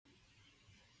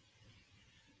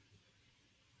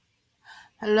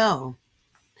Hello,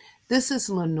 this is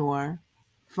Lenore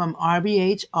from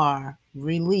RBHR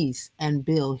Release and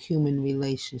Build Human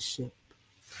Relationship.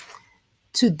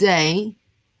 Today,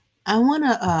 I want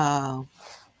to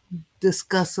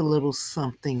discuss a little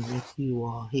something with you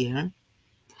all here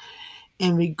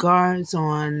in regards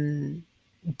on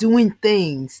doing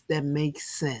things that make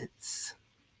sense.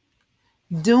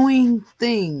 Doing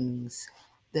things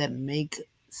that make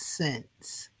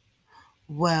sense.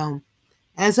 Well,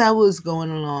 as I was going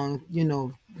along,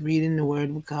 reading the Word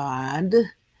of God,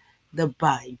 the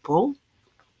Bible,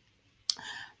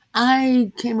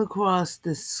 I came across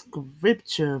the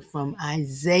scripture from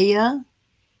Isaiah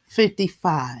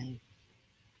 55,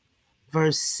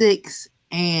 verse 6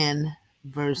 and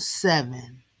verse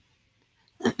 7.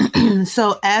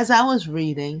 So as I was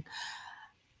reading,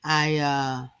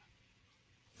 I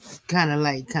kind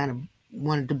of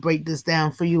wanted to break this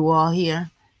down for you all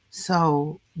here.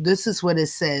 So this is what it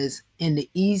says in the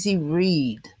easy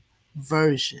read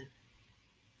version.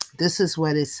 This is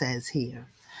what it says here.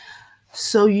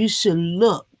 So you should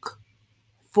look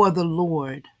for the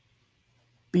Lord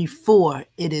before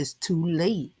it is too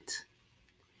late.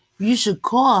 You should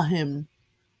call him,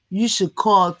 you should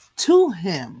call to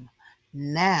him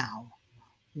now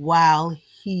while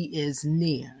he is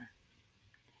near.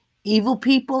 Evil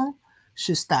people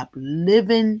should stop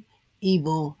living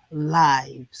evil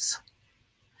lives.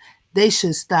 They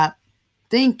should stop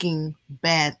thinking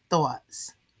bad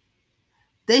thoughts.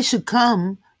 They should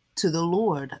come to the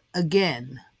Lord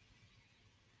again,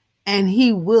 and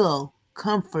he will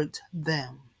comfort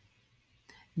them.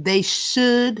 They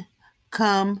should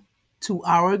come to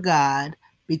our God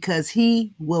because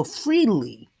he will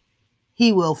freely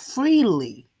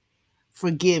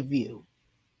forgive you.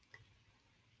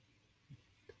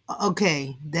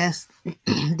 Okay, that's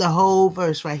the whole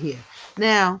verse right here.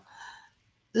 Now,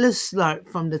 let's start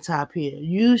from the top here.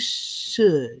 You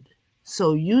should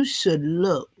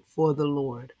look for the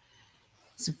Lord.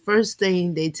 It's the first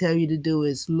thing they tell you to do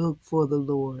is look for the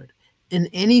Lord. In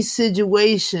any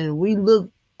situation, we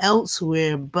look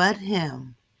elsewhere but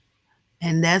him.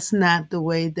 And that's not the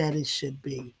way that it should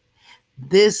be.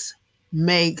 This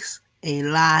makes a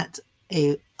lot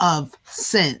of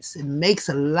sense. It makes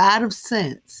a lot of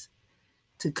sense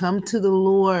to come to the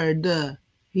Lord.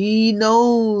 He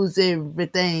knows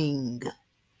everything.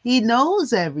 He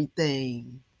knows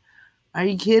everything. Are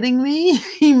you kidding me?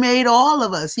 He made all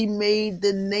of us. He made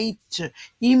the nature.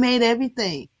 He made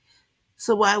everything.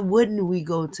 So why wouldn't we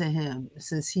go to him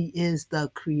since he is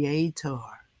the creator?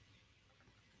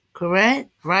 Correct?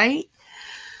 Right?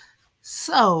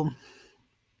 So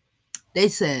they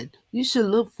said you should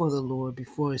look for the Lord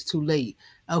before it's too late.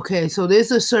 Okay, so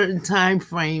there's a certain time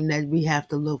frame that we have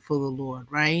to look for the Lord,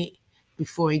 right?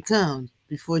 Before he comes,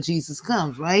 before Jesus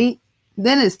comes, right?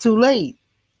 Then it's too late.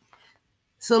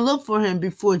 So look for him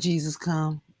before Jesus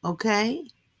comes, okay?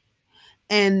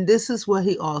 And this is what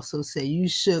he also said. You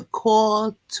should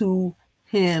call to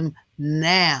him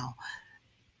now,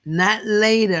 not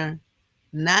later,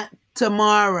 not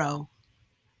tomorrow,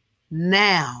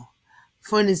 now.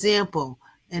 For an example,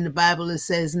 in the Bible it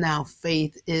says now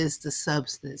faith is the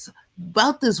substance.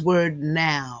 About this word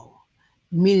now,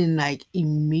 meaning like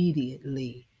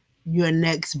immediately, your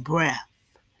next breath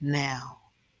now.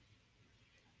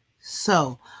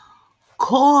 So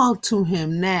call to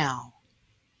him now.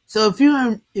 So if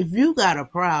you got a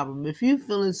problem, if you're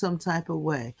feeling some type of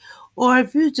way, or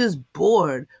if you're just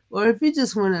bored, or if you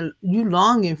just you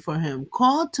longing for him,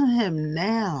 call to him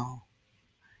now.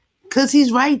 Because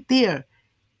he's right there.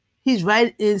 He's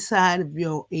right inside of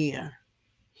your ear.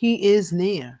 He is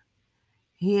near.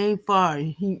 He ain't far.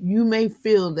 You may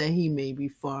feel that he may be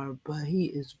far, but he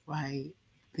is right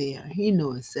there. He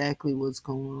knows exactly what's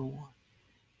going on.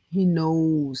 He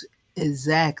knows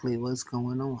exactly what's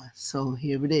going on. So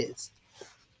here it is.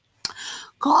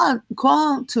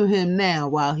 Call to him now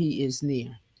while he is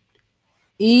near.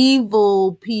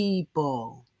 Evil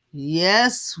people.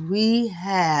 Yes, we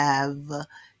have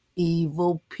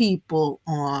evil people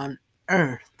on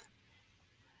earth.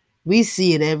 We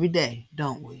see it every day,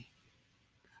 don't we?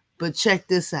 But check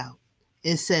this out.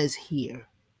 It says here,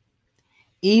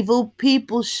 evil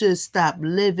people should stop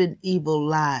living evil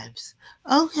lives.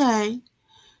 Okay.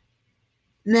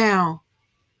 Now,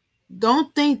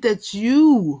 don't think that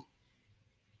you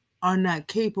are not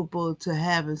capable to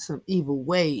having some evil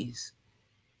ways.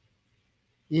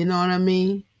 You know what I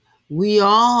mean? We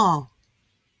all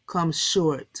come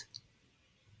short.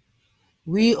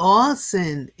 We all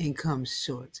sin and come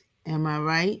short. Am I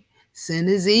right? Sin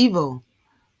is evil.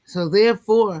 So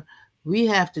therefore, we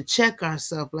have to check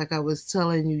ourselves like I was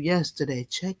telling you yesterday.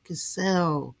 Check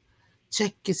yourself.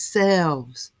 Check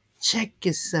yourselves. Check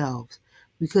yourselves.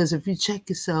 Because if you check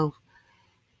yourself,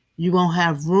 you won't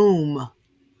have room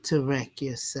to wreck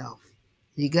yourself.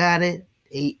 You got it?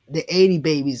 The 80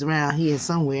 babies around here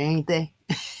somewhere, ain't they?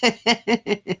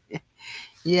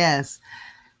 Yes.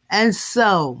 And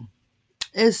so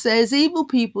it says evil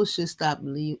people should stop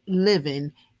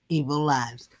living evil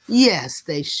lives. Yes,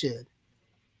 they should.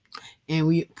 And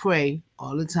we pray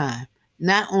all the time.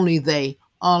 Not only they,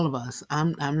 all of us.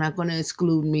 I'm not going to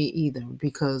exclude me either,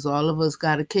 because all of us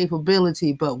got a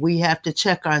capability, but we have to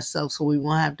check ourselves so we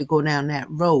won't have to go down that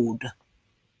road.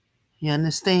 You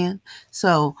understand?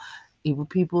 So, evil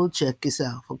people, check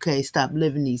yourself, okay? Stop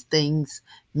living these things.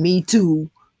 Me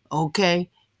too, okay?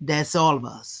 That's all of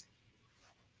us.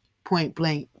 Point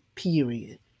blank,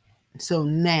 period. So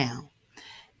now,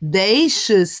 they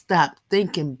should stop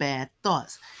thinking bad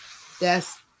thoughts.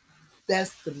 That's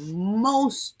the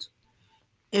most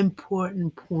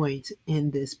important point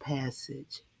in this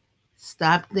passage.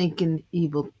 Stop thinking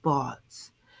evil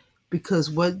thoughts, because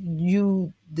what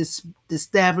you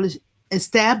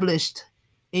established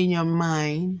in your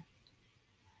mind,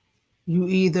 you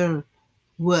either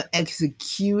will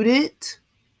execute it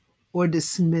or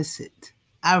dismiss it.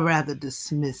 I'd rather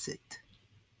dismiss it.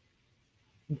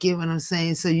 Get what I'm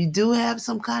saying? So you do have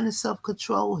some kind of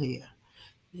self-control here.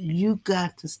 You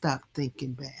got to stop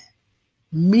thinking bad.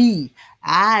 Me,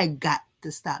 I got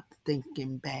to stop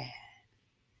thinking bad.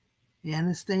 You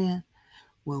understand?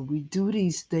 When we do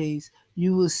these things,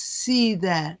 you will see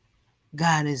that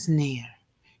God is near.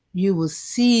 You will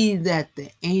see that the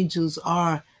angels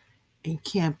are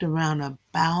encamped around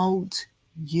about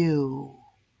you.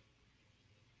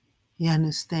 You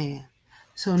understand?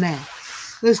 So now,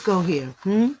 let's go here.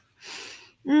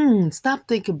 Stop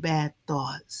thinking bad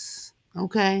thoughts.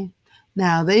 Okay?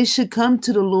 Now, they should come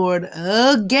to the Lord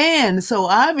again. So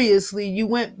obviously, you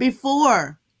went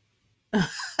before.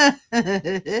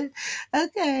 Okay,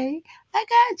 I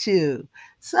got you.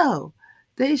 So,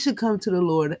 they should come to the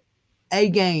Lord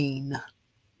again.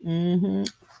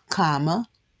 Comma.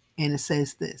 And it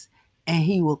says this, and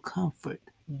he will comfort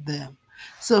them.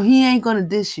 So he ain't going to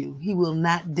diss you. He will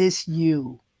not diss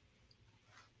you.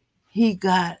 He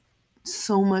got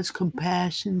so much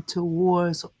compassion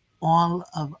towards all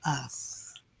of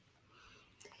us.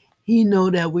 He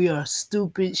know that we are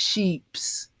stupid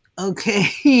sheeps. Okay,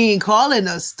 he ain't calling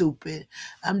us stupid.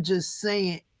 I'm just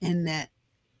saying in that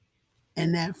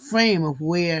frame of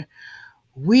where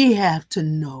we have to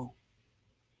know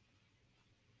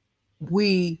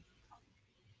we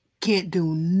can't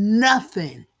do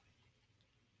nothing,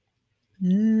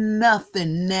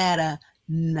 nada,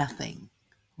 nothing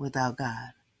without God.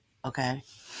 Okay,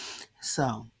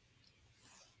 so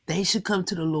they should come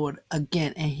to the Lord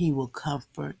again, and he will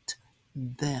comfort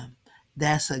them.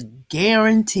 That's a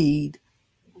guaranteed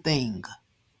thing.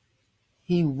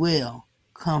 He will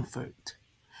comfort.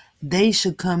 They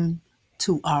should come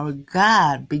to our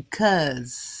God,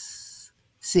 because,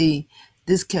 see,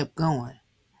 this kept going.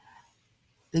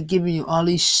 They're giving you all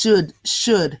these should.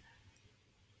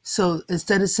 So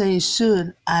instead of saying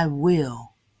should, I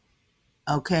will.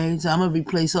 Okay, so I'm going to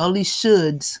replace all these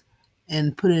shoulds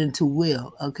and put it into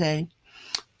will. Okay,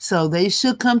 so they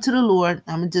should come to the Lord.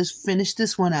 I'm going to just finish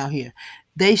this one out here.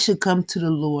 They should come to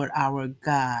the Lord our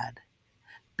God,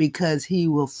 because he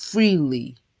will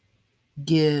freely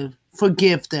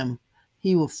forgive them.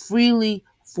 He will freely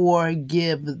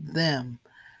forgive them.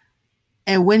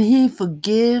 And when he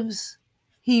forgives,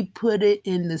 he put it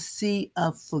in the sea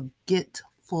of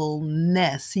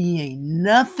forgetfulness. He ain't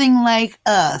nothing like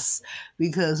us,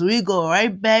 because we go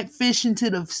right back fishing to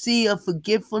the sea of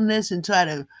forgetfulness and try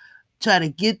to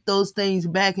get those things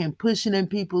back and push it in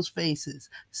people's faces.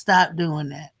 Stop doing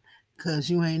that, because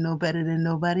you ain't no better than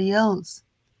nobody else.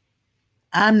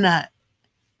 I'm not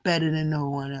better than no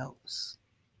one else.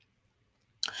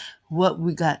 What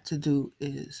we got to do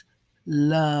is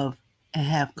love and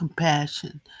have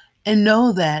compassion and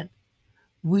know that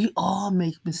we all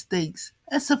make mistakes,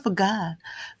 except for God.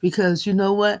 Because you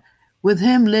know what? With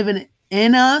him living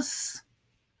in us,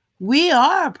 we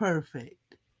are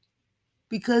perfect,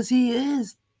 because he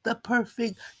is the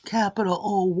perfect capital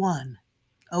O1.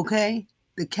 Okay?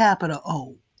 The capital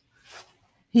O.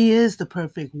 He is the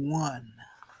perfect one.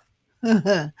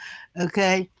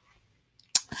 Okay?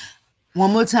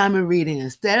 One more time in reading.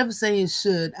 Instead of saying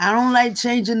should, I don't like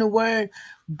changing the word,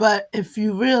 but if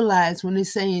you realize when they're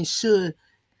saying should,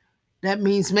 that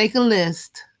means make a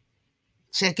list,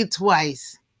 check it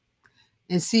twice,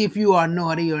 and see if you are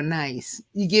naughty or nice.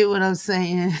 You get what I'm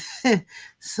saying?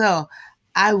 So,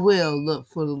 I will look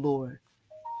for the Lord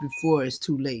before it's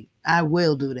too late. I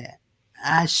will do that.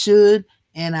 I should,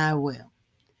 and I will.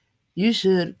 You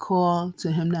should call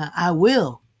to him now. I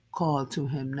will call to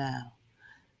him now.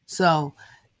 So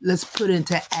let's put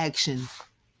into action.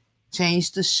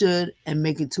 Change the should and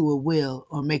make it to a will,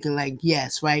 or make it like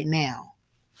yes right now.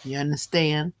 You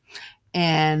understand?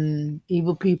 And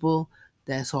evil people,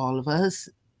 that's all of us,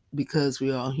 because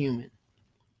we're all human.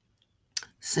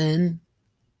 Sin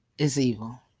is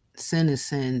evil. Sin is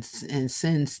sin, and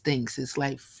sin stinks. It's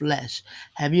like flesh.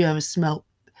 Have you ever smelt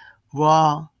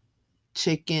raw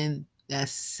chicken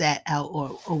that's sat out,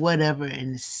 or whatever,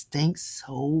 and it stinks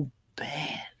so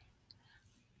bad?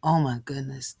 Oh my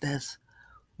goodness, that's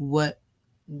what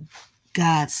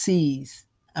God sees.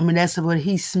 I mean, that's what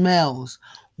he smells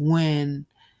when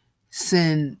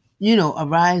sin,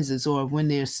 arises, or when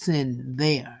there's sin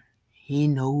there. He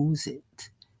knows it.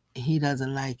 He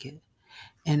doesn't like it.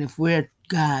 And if we're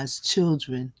God's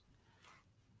children,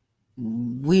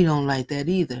 we don't like that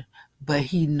either. But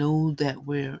he knows that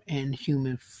we're in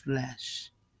human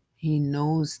flesh. He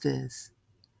knows this.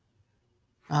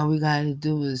 All we got to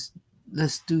do is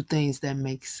let's do things that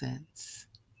make sense.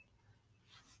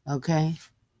 Okay?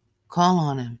 Call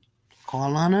on him.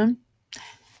 Call on him.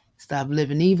 Stop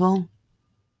living evil.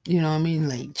 You know what I mean?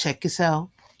 Like, check yourself.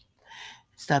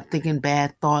 Stop thinking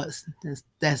bad thoughts.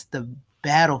 That's the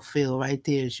battlefield right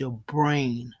there, is your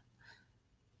brain.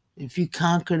 If you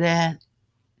conquer that,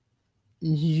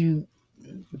 you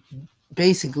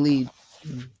basically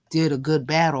did a good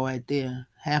battle right there.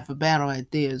 Half a battle right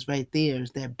there is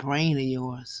that brain of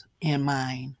yours and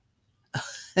mine.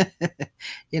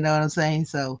 You know what I'm saying?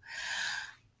 So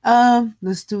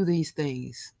let's do these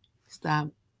things. Stop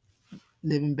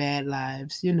living bad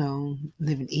lives,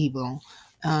 living evil,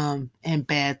 and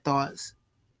bad thoughts.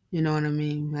 You know what I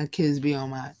mean? My kids be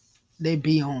they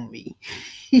be on me.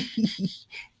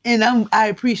 And I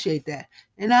appreciate that.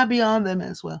 And I be on them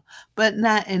as well, but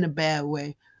not in a bad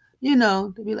way.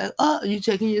 To be like, oh, are you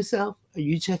checking yourself? Are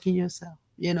you checking yourself?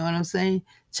 You know what I'm saying?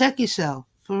 Check yourself,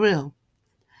 for real.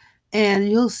 And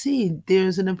you'll see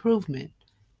there's an improvement.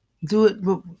 Do it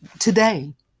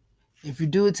today. If you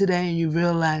do it today and you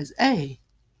realize, hey,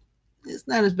 it's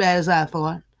not as bad as I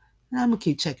thought, I'm going to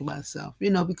keep checking myself,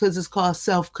 because it's called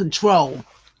self-control.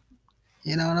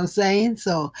 You know what I'm saying?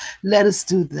 So let us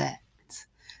do that.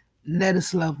 Let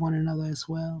us love one another as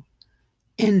well.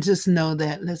 And just know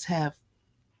that let's have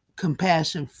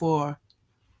compassion for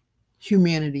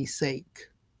humanity's sake.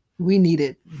 We need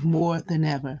it more than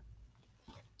ever.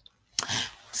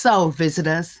 So visit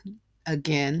us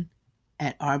again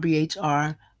at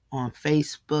RBHR on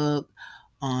Facebook,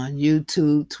 on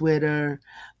YouTube, Twitter,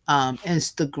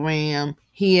 Instagram,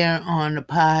 here on the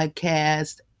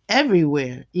podcast,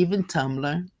 everywhere, even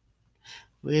Tumblr.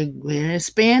 We're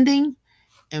expanding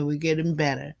and we're getting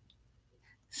better.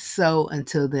 So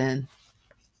until then,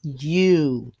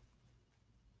 you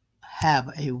have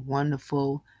a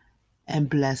wonderful and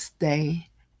blessed day.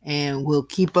 And we'll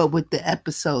keep up with the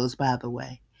episodes, by the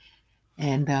way.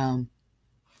 And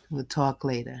we'll talk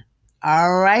later.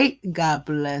 All right. God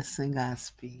bless and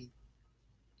Godspeed.